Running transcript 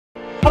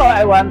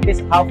Taiwan, this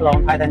is Hao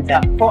from Titan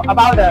Jet. For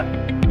about the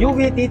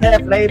UV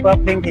detailed label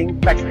printing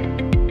factory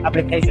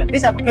application.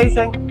 This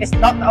application is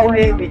not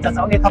only, we just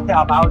only talking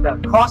about the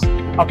cost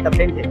of the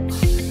printing.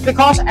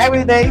 Because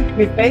every day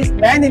we face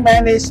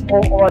many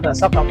small orders,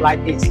 sort of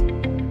like this.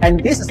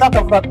 And this sort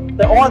of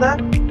the order,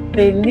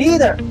 they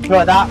need a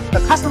product,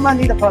 the customer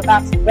need the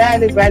products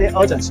very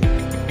urgently.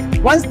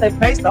 Once they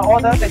place the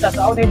order, they just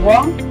only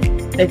want,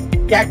 they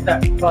get the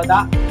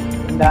product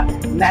in the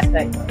next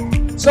day.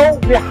 So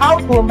we have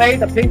to make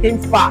the printing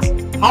fast,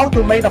 how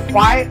to make the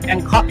file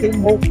and copy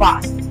move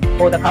fast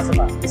for the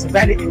customer. It's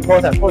very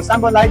important. For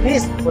example, like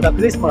this, for the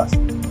Christmas,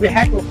 we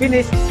have to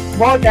finish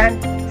more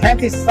than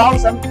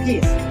 20,000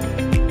 pieces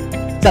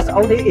just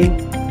only in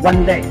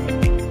one day.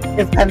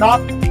 If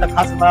cannot, the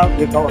customer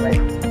will go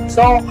away.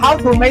 So how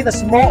to make the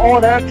small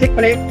order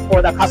quickly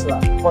for the customer,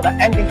 for the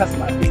ending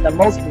customer, is the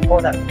most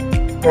important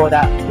for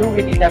the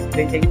UV detail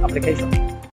printing application.